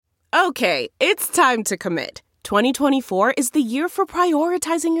Okay, it's time to commit. 2024 is the year for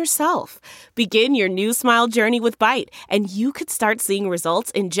prioritizing yourself. Begin your new smile journey with Byte, and you could start seeing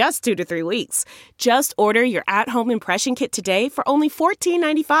results in just 2 to 3 weeks. Just order your at-home impression kit today for only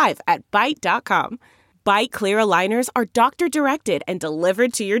 $14.95 at Byte.com. Byte Clear aligners are doctor-directed and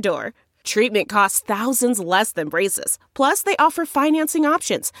delivered to your door. Treatment costs thousands less than braces. Plus, they offer financing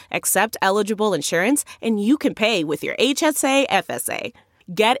options, accept eligible insurance, and you can pay with your HSA, FSA.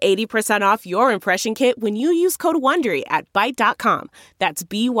 Get 80% off your impression kit when you use code WONDERY at Byte.com. That's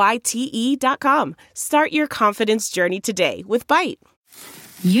BYTE.com. Start your confidence journey today with Byte.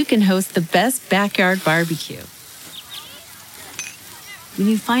 You can host the best backyard barbecue when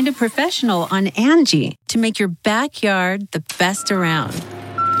you find a professional on Angie to make your backyard the best around.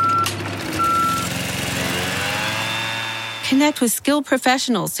 Connect with skilled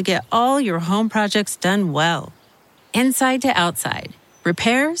professionals to get all your home projects done well. Inside to outside.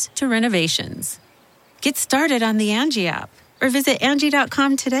 Repairs to renovations. Get started on the Angie app or visit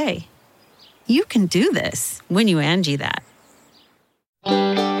Angie.com today. You can do this when you Angie that.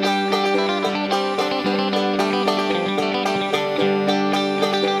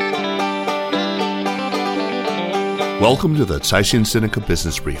 Welcome to the Caixin-Sinica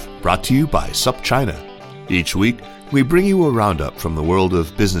Business Brief, brought to you by SupChina. Each week, we bring you a roundup from the world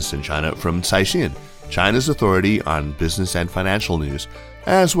of business in China from Caixin, China's authority on business and financial news,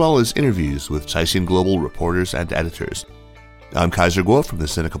 as well as interviews with Caixin Global reporters and editors. I'm Kaiser Guo from the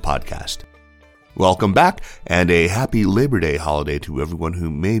Sinica Podcast. Welcome back, and a happy Labor Day holiday to everyone who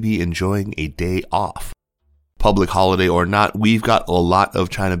may be enjoying a day off. Public holiday or not, we've got a lot of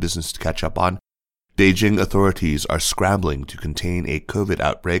China business to catch up on. Beijing authorities are scrambling to contain a COVID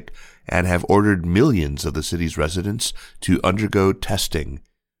outbreak and have ordered millions of the city's residents to undergo testing.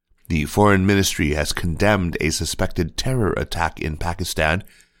 The Foreign Ministry has condemned a suspected terror attack in Pakistan,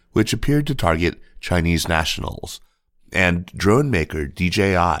 which appeared to target Chinese nationals. And drone maker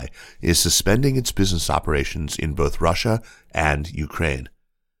DJI is suspending its business operations in both Russia and Ukraine.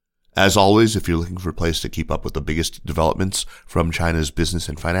 As always, if you're looking for a place to keep up with the biggest developments from China's business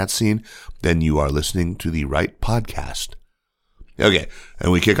and finance scene, then you are listening to the right podcast. Okay,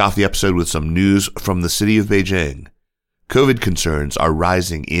 and we kick off the episode with some news from the city of Beijing. COVID concerns are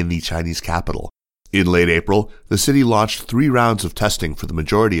rising in the Chinese capital. In late April, the city launched 3 rounds of testing for the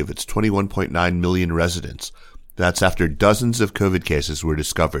majority of its 21.9 million residents. That's after dozens of COVID cases were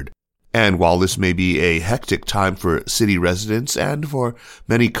discovered. And while this may be a hectic time for city residents and for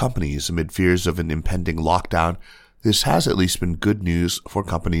many companies amid fears of an impending lockdown, this has at least been good news for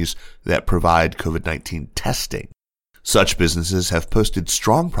companies that provide COVID-19 testing. Such businesses have posted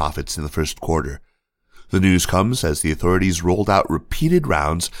strong profits in the first quarter. The news comes as the authorities rolled out repeated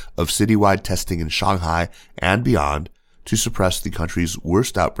rounds of citywide testing in Shanghai and beyond to suppress the country's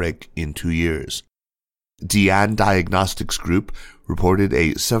worst outbreak in 2 years. Dian Diagnostics Group reported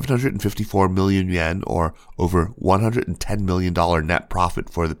a 754 million yuan or over $110 million net profit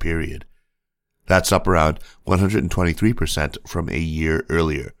for the period. That's up around 123% from a year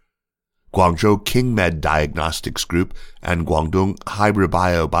earlier. Guangzhou KingMed Diagnostics Group and Guangdong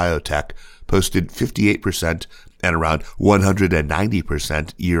Hybribio Biotech posted 58% and around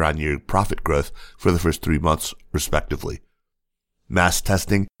 190% year-on-year profit growth for the first 3 months, respectively. Mass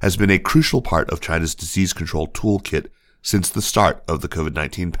testing has been a crucial part of China's disease control toolkit since the start of the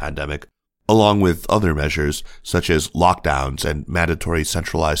COVID-19 pandemic, along with other measures such as lockdowns and mandatory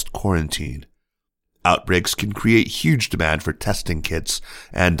centralized quarantine. Outbreaks can create huge demand for testing kits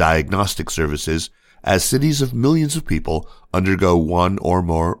and diagnostic services as cities of millions of people undergo 1 or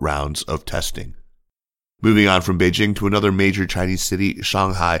more rounds of testing. Moving on from Beijing to another major Chinese city,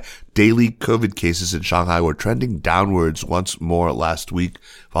 Shanghai, daily COVID cases in Shanghai were trending downwards once more last week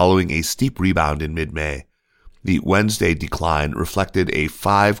following a steep rebound in mid-May. The Wednesday decline reflected a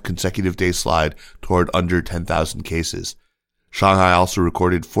 5 consecutive day slide toward under 10,000 cases. Shanghai also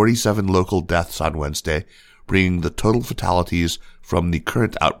recorded 47 local deaths on Wednesday, bringing the total fatalities from the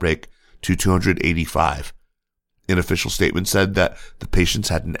current outbreak to 285. An official statement said that the patients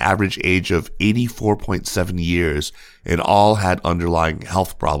had an average age of 84.7 years and all had underlying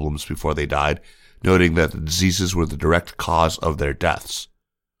health problems before they died, noting that the diseases were the direct cause of their deaths.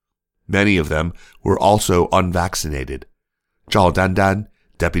 Many of them were also unvaccinated. Zhao Dandan,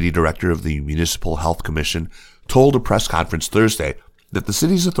 deputy director of the Municipal Health Commission, told a press conference Thursday that the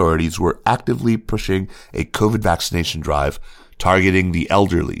city's authorities were actively pushing a COVID vaccination drive targeting the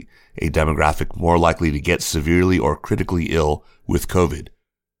elderly, a demographic more likely to get severely or critically ill with COVID.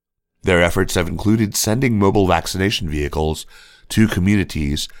 Their efforts have included sending mobile vaccination vehicles to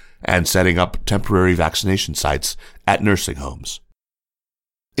communities and setting up temporary vaccination sites at nursing homes.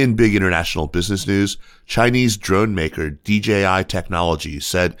 In big international business news, Chinese drone maker DJI Technology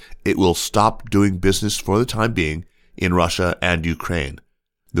said it will stop doing business for the time being in Russia and Ukraine.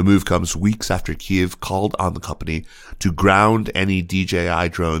 The move comes weeks after Kyiv called on the company to ground any DJI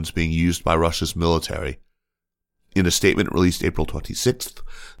drones being used by Russia's military. In a statement released April 26th,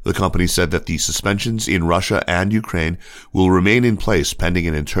 the company said that the suspensions in Russia and Ukraine will remain in place pending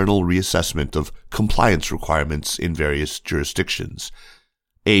an internal reassessment of compliance requirements in various jurisdictions.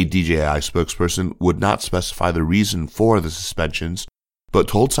 A DJI spokesperson would not specify the reason for the suspensions, but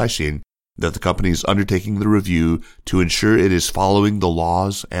told Caixin that the company is undertaking the review to ensure it is following the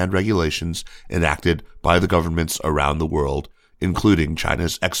laws and regulations enacted by the governments around the world, including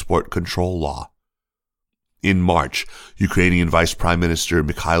China's export control law. In March, Ukrainian Vice Prime Minister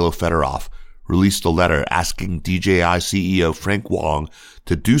Mikhailo Fedorov released a letter asking DJI CEO Frank Wong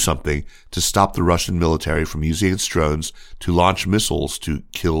to do something to stop the Russian military from using its drones to launch missiles to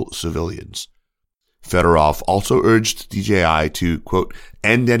kill civilians. Fedorov also urged DJI to, quote,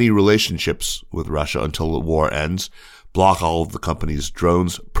 end any relationships with Russia until the war ends, block all of the company's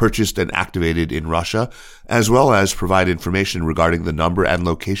drones purchased and activated in Russia, as well as provide information regarding the number and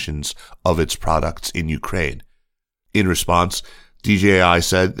locations of its products in Ukraine. In response, DJI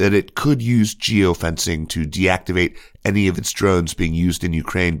said that it could use geofencing to deactivate any of its drones being used in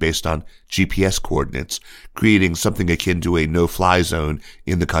Ukraine based on GPS coordinates, creating something akin to a no-fly zone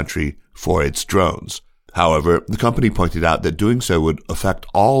in the country for its drones. However, the company pointed out that doing so would affect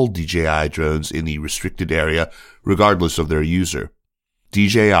all DJI drones in the restricted area, regardless of their user.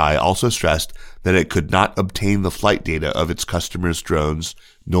 DJI also stressed that it could not obtain the flight data of its customers' drones,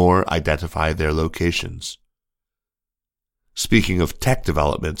 nor identify their locations. Speaking of tech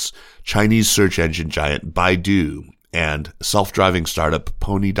developments, Chinese search engine giant Baidu and self-driving startup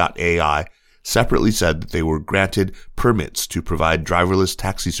Pony.ai separately said that they were granted permits to provide driverless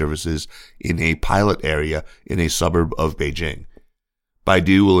taxi services in a pilot area in a suburb of Beijing.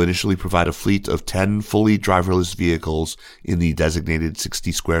 Baidu will initially provide a fleet of 10 fully driverless vehicles in the designated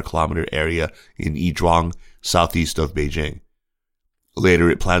 60 square kilometer area in Yizhuang, southeast of Beijing. Later,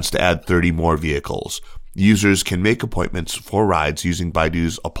 it plans to add 30 more vehicles. Users can make appointments for rides using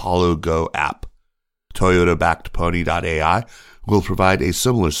Baidu's Apollo Go app. Toyota-backed Pony.ai will provide a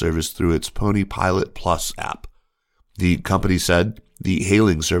similar service through its Pony Pilot Plus app. The company said the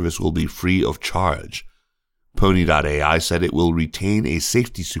hailing service will be free of charge. Pony.ai said it will retain a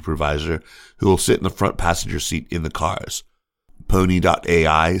safety supervisor who will sit in the front passenger seat in the cars.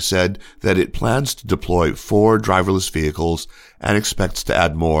 Pony.ai said that it plans to deploy 4 driverless vehicles and expects to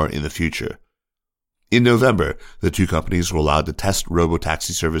add more in the future. In November, the two companies were allowed to test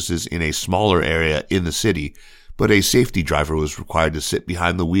robotaxi services in a smaller area in the city, but a safety driver was required to sit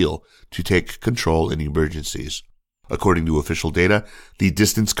behind the wheel to take control in emergencies. According to official data, the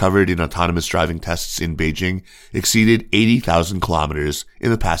distance covered in autonomous driving tests in Beijing exceeded 80,000 kilometers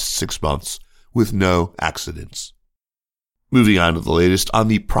in the past 6 months, with no accidents. Moving on to the latest on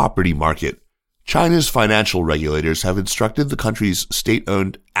the property market. China's financial regulators have instructed the country's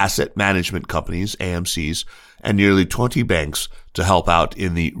state-owned asset management companies, AMCs, and nearly 20 banks to help out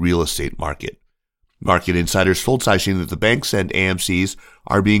in the real estate market. Market insiders told Caixin that the banks and AMCs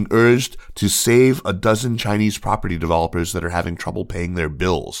are being urged to save a dozen Chinese property developers that are having trouble paying their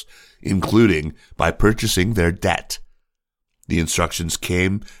bills, including by purchasing their debt. The instructions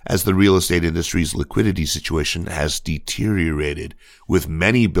came as the real estate industry's liquidity situation has deteriorated, with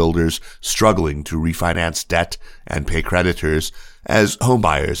many builders struggling to refinance debt and pay creditors as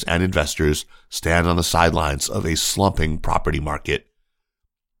homebuyers and investors stand on the sidelines of a slumping property market.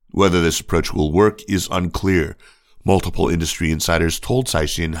 Whether this approach will work is unclear. Multiple industry insiders told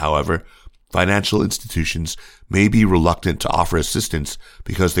Caixin, however, financial institutions may be reluctant to offer assistance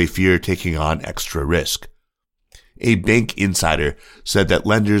because they fear taking on extra risk. A bank insider said that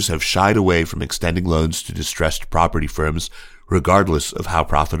lenders have shied away from extending loans to distressed property firms, regardless of how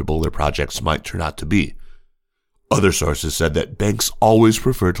profitable their projects might turn out to be. Other sources said that banks always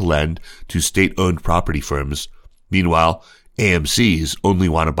prefer to lend to state-owned property firms. Meanwhile, AMCs only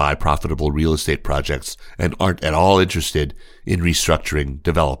want to buy profitable real estate projects and aren't at all interested in restructuring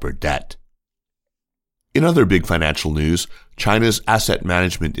developer debt. In other big financial news, China's asset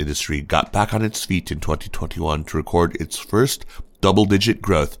management industry got back on its feet in 2021 to record its first double-digit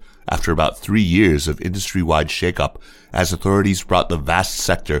growth after about 3 years of industry-wide shakeup as authorities brought the vast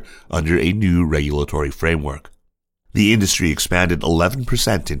sector under a new regulatory framework. The industry expanded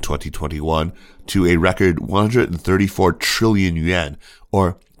 11% in 2021 to a record 134 trillion yuan,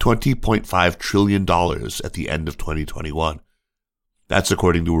 or $20.5 trillion at the end of 2021. That's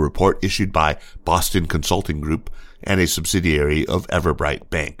according to a report issued by Boston Consulting Group, and a subsidiary of Everbright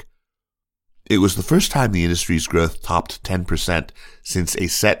Bank. It was the first time the industry's growth topped 10% since a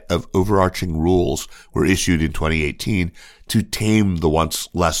set of overarching rules were issued in 2018 to tame the once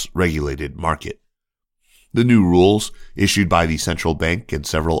less regulated market. The new rules, issued by the central bank and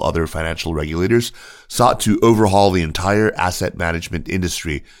several other financial regulators, sought to overhaul the entire asset management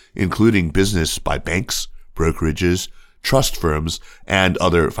industry, including business by banks, brokerages, trust firms, and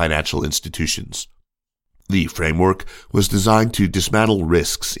other financial institutions. The framework was designed to dismantle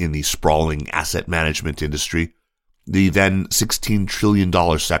risks in the sprawling asset management industry. The then $16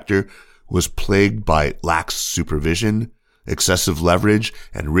 trillion sector was plagued by lax supervision, excessive leverage,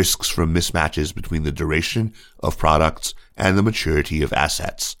 and risks from mismatches between the duration of products and the maturity of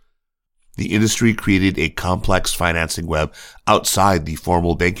assets. The industry created a complex financing web outside the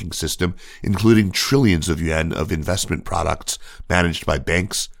formal banking system, including trillions of yuan of investment products managed by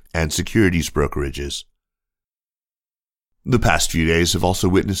banks and securities brokerages. The past few days have also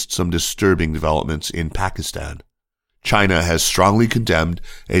witnessed some disturbing developments in Pakistan. China has strongly condemned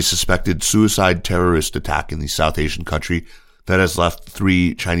a suspected suicide terrorist attack in the South Asian country that has left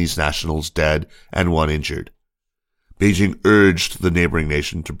 3 Chinese nationals dead and 1 injured. Beijing urged the neighboring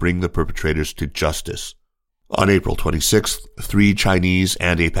nation to bring the perpetrators to justice. On April 26th, 3 Chinese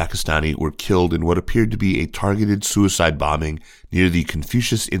and a Pakistani were killed in what appeared to be a targeted suicide bombing near the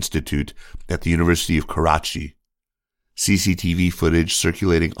Confucius Institute at the University of Karachi. CCTV footage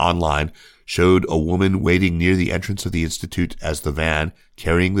circulating online showed a woman waiting near the entrance of the institute as the van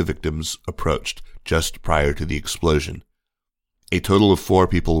carrying the victims approached just prior to the explosion. A total of 4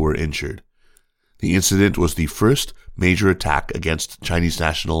 people were injured. The incident was the first major attack against Chinese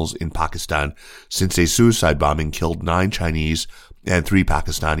nationals in Pakistan since a suicide bombing killed 9 Chinese and 3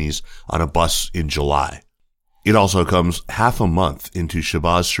 Pakistanis on a bus in July. It also comes half a month into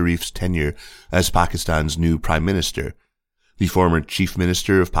Shehbaz Sharif's tenure as Pakistan's new prime minister. The former chief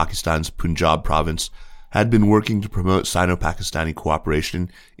minister of Pakistan's Punjab province had been working to promote Sino-Pakistani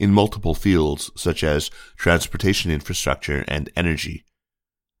cooperation in multiple fields such as transportation infrastructure and energy.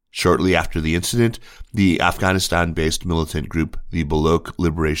 Shortly after the incident, the Afghanistan-based militant group, the Baloch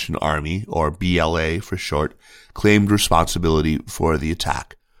Liberation Army, or BLA for short, claimed responsibility for the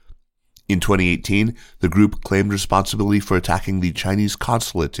attack. In 2018, the group claimed responsibility for attacking the Chinese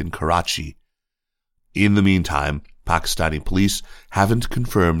consulate in Karachi. In the meantime, Pakistani police haven't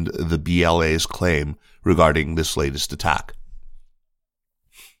confirmed the BLA's claim regarding this latest attack.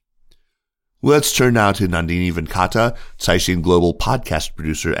 Let's turn now to Nandini Venkata, Caixin Global podcast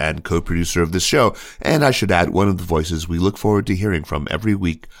producer and co-producer of this show, and I should add one of the voices we look forward to hearing from every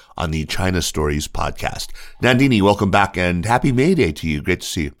week on the China Stories podcast. Nandini, welcome back and happy May Day to you. Great to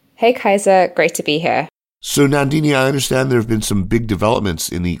see you. Hey Kaiser, great to be here. So Nandini, I understand there have been some big developments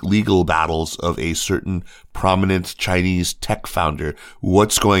in the legal battles of a certain prominent Chinese tech founder.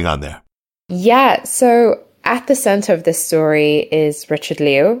 What's going on there? Yeah, so at the center of this story is Richard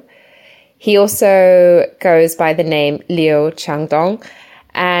Liu. He also goes by the name Liu Changdong,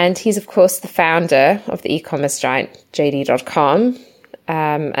 and he's of course the founder of the e-commerce giant JD.com.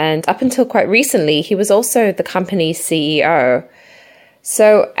 And up until quite recently, he was also the company's CEO.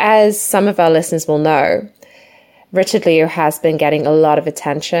 So as some of our listeners will know, Richard Liu has been getting a lot of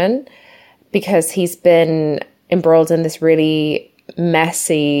attention because he's been embroiled in this really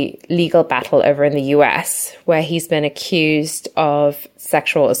messy legal battle over in the US, where he's been accused of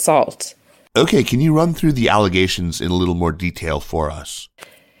sexual assault. Okay, can you run through the allegations in a little more detail for us?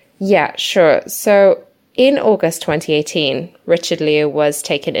 Yeah, sure. So in August 2018, Richard Liu was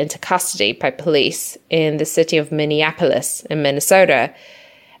taken into custody by police in the city of Minneapolis in Minnesota.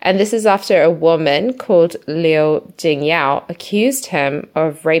 And this is after a woman called Liu Jingyao accused him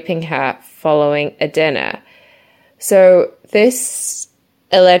of raping her following a dinner. So this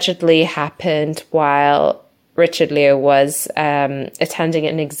allegedly happened while Richard Liu was attending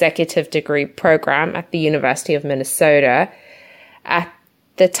an executive degree program at the University of Minnesota. At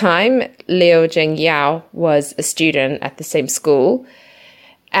the time, Liu Jingyao was a student at the same school.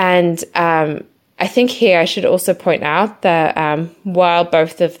 And I think here I should also point out that while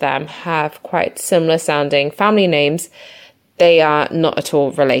both of them have quite similar sounding family names, they are not at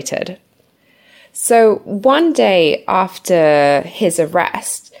all related. So one day after his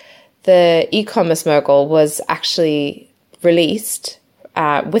arrest, the e-commerce mogul was actually released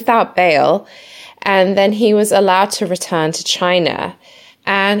without bail, and then he was allowed to return to China.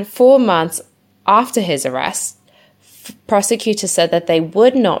 And 4 months after his arrest, prosecutors said that they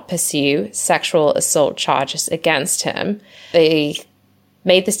would not pursue sexual assault charges against him. They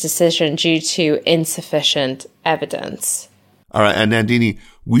made this decision due to insufficient evidence. All right, and Nandini,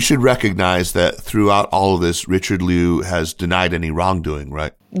 we should recognize that throughout all of this, Richard Liu has denied any wrongdoing,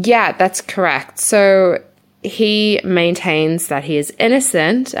 right? Yeah, that's correct. So he maintains that he is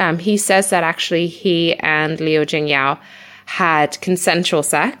innocent. He says that actually he and Liu Jingyao had consensual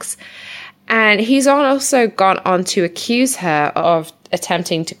sex. And he's also gone on to accuse her of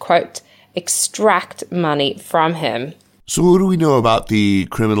attempting to, quote, extract money from him. So what do we know about the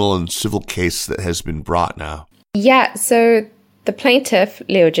criminal and civil case that has been brought now? Yeah, so the plaintiff,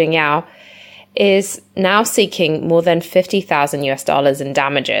 Liu Jingyao, is now seeking more than $50,000 in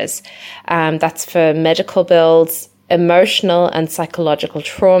damages. That's for medical bills, emotional and psychological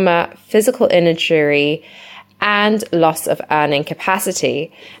trauma, physical injury, and loss of earning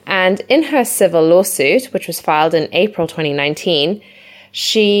capacity. And in her civil lawsuit, which was filed in April 2019,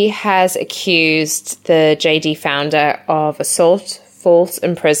 she has accused the JD founder of assault, false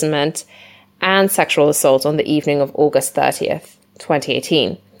imprisonment, and sexual assault on the evening of August 30th,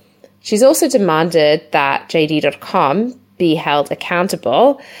 2018. She's also demanded that JD.com be held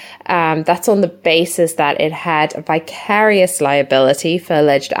accountable. That's on the basis that it had a vicarious liability for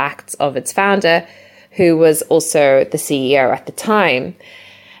alleged acts of its founder, who was also the CEO at the time.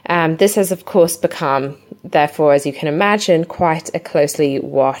 This has, of course, become, therefore, as you can imagine, quite a closely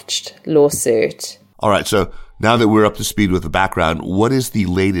watched lawsuit. All right, so now that we're up to speed with the background, what is the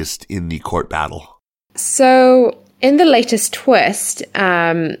latest in the court battle? So, in the latest twist,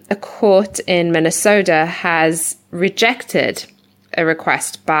 a court in Minnesota has rejected a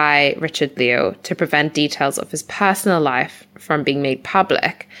request by Richard Liu to prevent details of his personal life from being made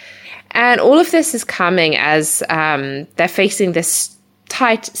public. And all of this is coming as they're facing this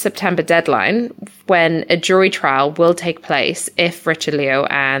tight September deadline when a jury trial will take place if Richard Liu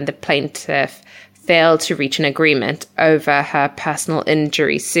and the plaintiff fail to reach an agreement over her personal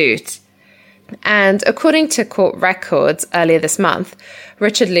injury suit. And according to court records earlier this month,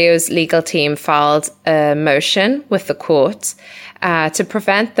 Richard Liu's legal team filed a motion with the court to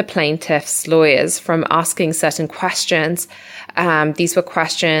prevent the plaintiff's lawyers from asking certain questions. These were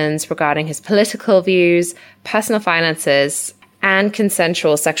questions regarding his political views, personal finances, and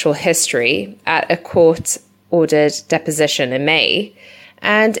consensual sexual history at a court-ordered deposition in May.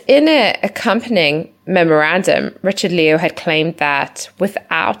 And in an accompanying memorandum, Richard Liu had claimed that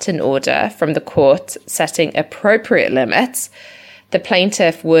without an order from the court setting appropriate limits, the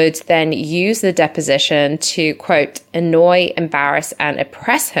plaintiff would then use the deposition to, quote, annoy, embarrass, and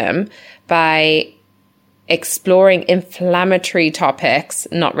oppress him by exploring inflammatory topics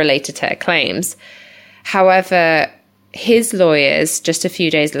not related to her claims. However, his lawyers, just a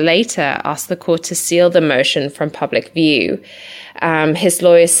few days later, asked the court to seal the motion from public view. His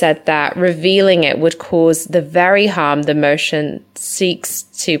lawyers said that revealing it would cause the very harm the motion seeks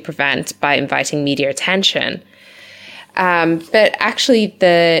to prevent by inviting media attention. But actually,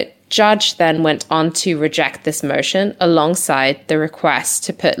 the judge then went on to reject this motion alongside the request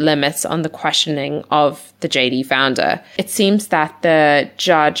to put limits on the questioning of the JD founder. It seems that the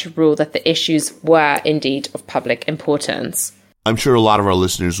judge ruled that the issues were indeed of public importance. I'm sure a lot of our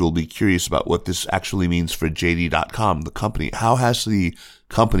listeners will be curious about what this actually means for JD.com, the company. How has the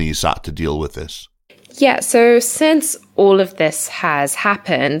company sought to deal with this? Yeah, so since all of this has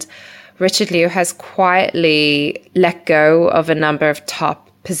happened, Richard Liu has quietly let go of a number of top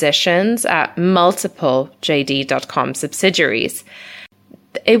positions at multiple JD.com subsidiaries.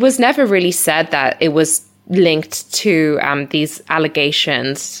 It was never really said that it was linked to these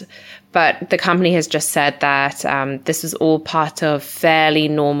allegations, but the company has just said that this was all part of fairly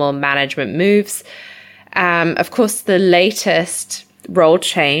normal management moves. Of course, the latest role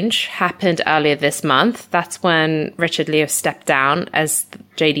change happened earlier this month. That's when Richard Liu stepped down as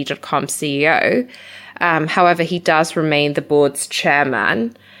JD.com CEO. However, he does remain the board's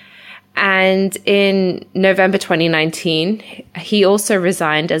chairman. And in November 2019, he also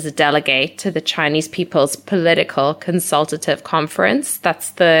resigned as a delegate to the Chinese People's Political Consultative Conference. That's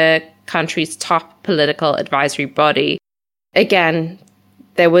the country's top political advisory body. Again,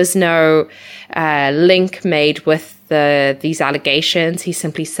 there was no link made with these allegations. He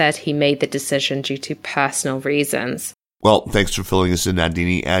simply said he made the decision due to personal reasons. Well, thanks for filling us in,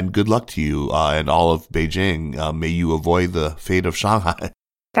 Nandini, and good luck to you and all of Beijing. May you avoid the fate of Shanghai.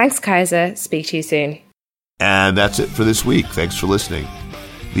 Thanks, Kaiser. Speak to you soon. And that's it for this week. Thanks for listening.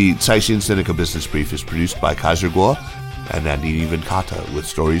 The Caixin-Sinica Business Brief is produced by Kaiser Guo and Nandini Venkata with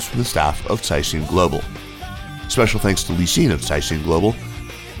stories from the staff of Caixin Global. Special thanks to Li Xin of Caixin Global.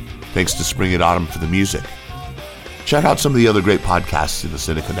 Thanks to Spring and Autumn for the music. Check out some of the other great podcasts in the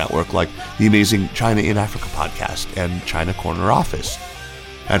Sinica Network, like the amazing China in Africa podcast and China Corner Office.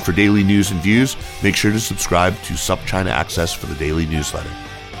 And for daily news and views, make sure to subscribe to SupChina Access for the daily newsletter.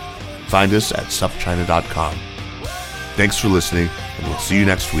 find us at supchina.com. Thanks for listening, and we'll see you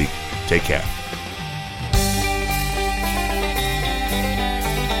next week. Take care.